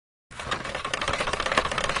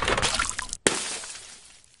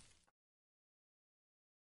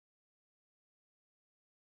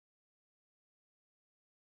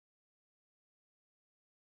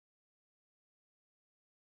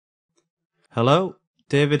Hello,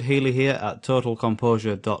 David Healy here at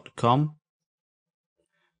totalcomposure.com.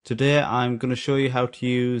 Today I'm going to show you how to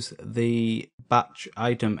use the batch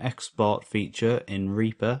item export feature in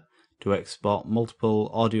Reaper to export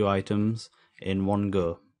multiple audio items in one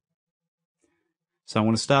go. So I'm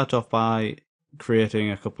going to start off by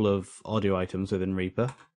creating a couple of audio items within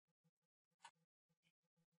Reaper.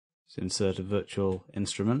 Let's insert a virtual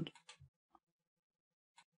instrument.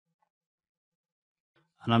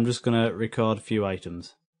 And I'm just going to record a few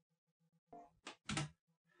items.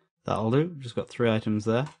 That'll do, just got 3 items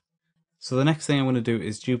there. So the next thing I'm going to do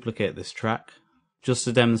is duplicate this track, just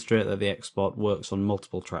to demonstrate that the export works on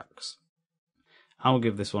multiple tracks. I'll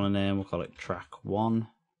give this one a name, we'll call it track 1.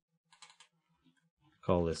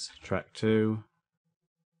 Call this track 2.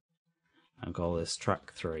 And call this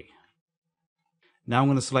track 3. Now I'm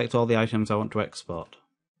going to select all the items I want to export.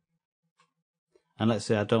 And let's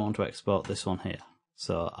say I don't want to export this one here.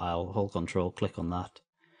 So I'll hold Control, click on that,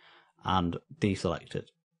 and deselect it.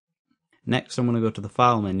 Next I'm going to go to the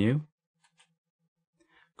File menu,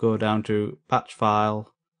 go down to Batch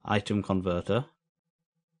File, Item Converter,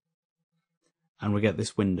 and we get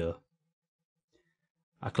this window.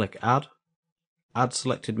 I click Add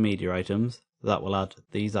Selected Media Items. That will add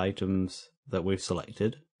these items that we've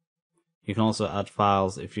selected. You can also add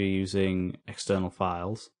files if you're using external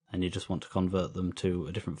files and you just want to convert them to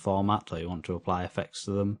a different format, or you want to apply effects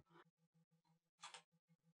to them.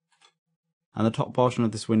 And the top portion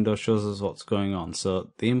of this window shows us what's going on.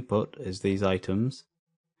 So the input is these items.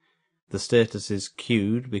 The status is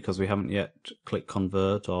queued because we haven't yet clicked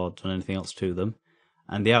convert or done anything else to them.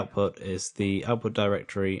 And the output is the output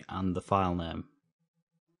directory and the file name.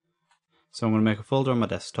 So I'm going to make a folder on my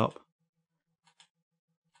desktop.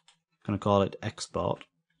 I'm going to call it export.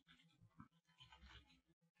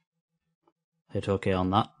 Hit OK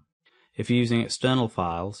on that. If you're using external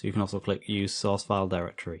files, you can also click Use Source File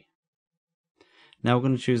Directory. Now we're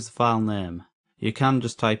going to choose the file name. You can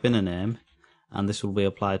just type in a name, and this will be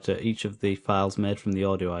applied to each of the files made from the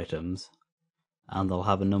audio items, and they'll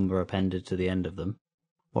have a number appended to the end of them.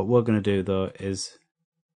 What we're going to do though is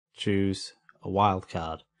choose a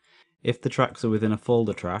wildcard. If the tracks are within a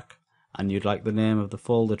folder track, and you'd like the name of the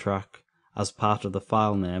folder track as part of the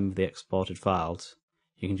file name of the exported files,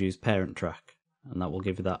 you can choose parent track, and that will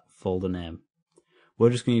give you that folder name. We're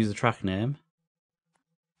just going to use the track name.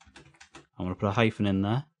 I'm going to put a hyphen in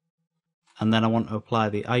there, and then I want to apply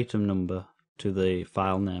the item number to the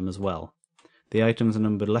file name as well. The items are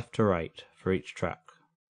numbered left to right for each track,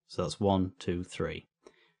 so that's 1, 2, 3.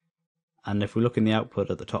 And if we look in the output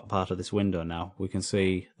at the top part of this window now, we can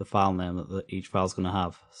see the file name that each file is going to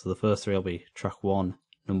have. So the first 3 will be track 1,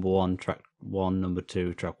 number 1, track 1, number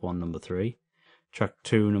 2, track 1, number 3. Track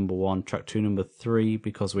 2, number 1, track 2, number 3,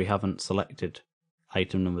 because we haven't selected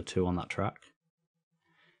item number 2 on that track.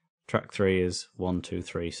 Track 3 is 1, 2,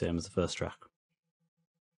 3, same as the first track.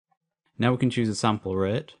 Now we can choose a sample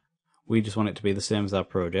rate. We just want it to be the same as our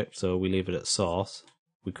project, so we leave it at source.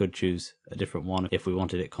 We could choose a different one if we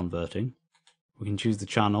wanted it converting. We can choose the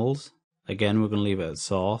channels. Again, we're going to leave it at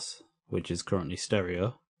source, which is currently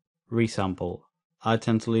stereo. Resample. I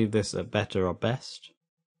tend to leave this at better or best.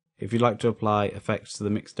 If you'd like to apply effects to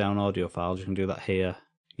the mixed down audio files, you can do that here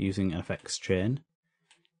using an effects chain.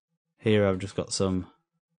 Here I've just got some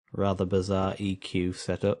rather bizarre EQ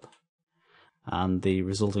set up, and the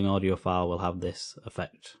resulting audio file will have this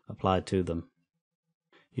effect applied to them.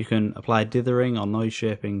 You can apply dithering or noise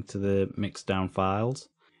shaping to the mixed down files.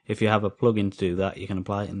 If you have a plugin to do that, you can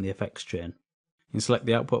apply it in the effects chain. You can select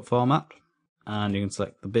the output format, and you can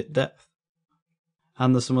select the bit depth.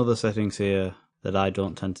 And there's some other settings here that I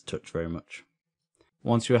don't tend to touch very much.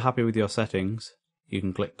 Once you're happy with your settings, you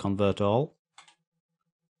can click Convert All.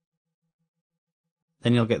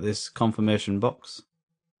 Then you'll get this confirmation box,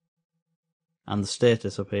 and the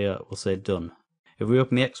status up here will say Done. If we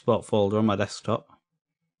open the export folder on my desktop,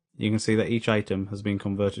 you can see that each item has been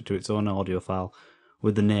converted to its own audio file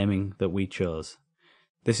with the naming that we chose.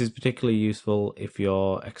 This is particularly useful if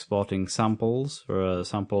you're exporting samples for a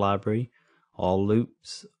sample library, or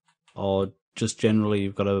loops, or just generally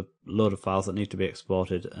you've got a load of files that need to be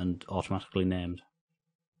exported and automatically named.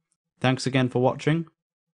 Thanks again for watching.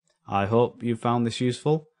 I hope you found this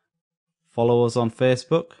useful. Follow us on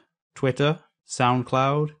Facebook, Twitter,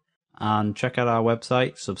 SoundCloud, and check out our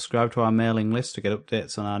website. Subscribe to our mailing list to get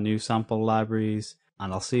updates on our new sample libraries,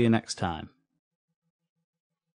 and I'll see you next time.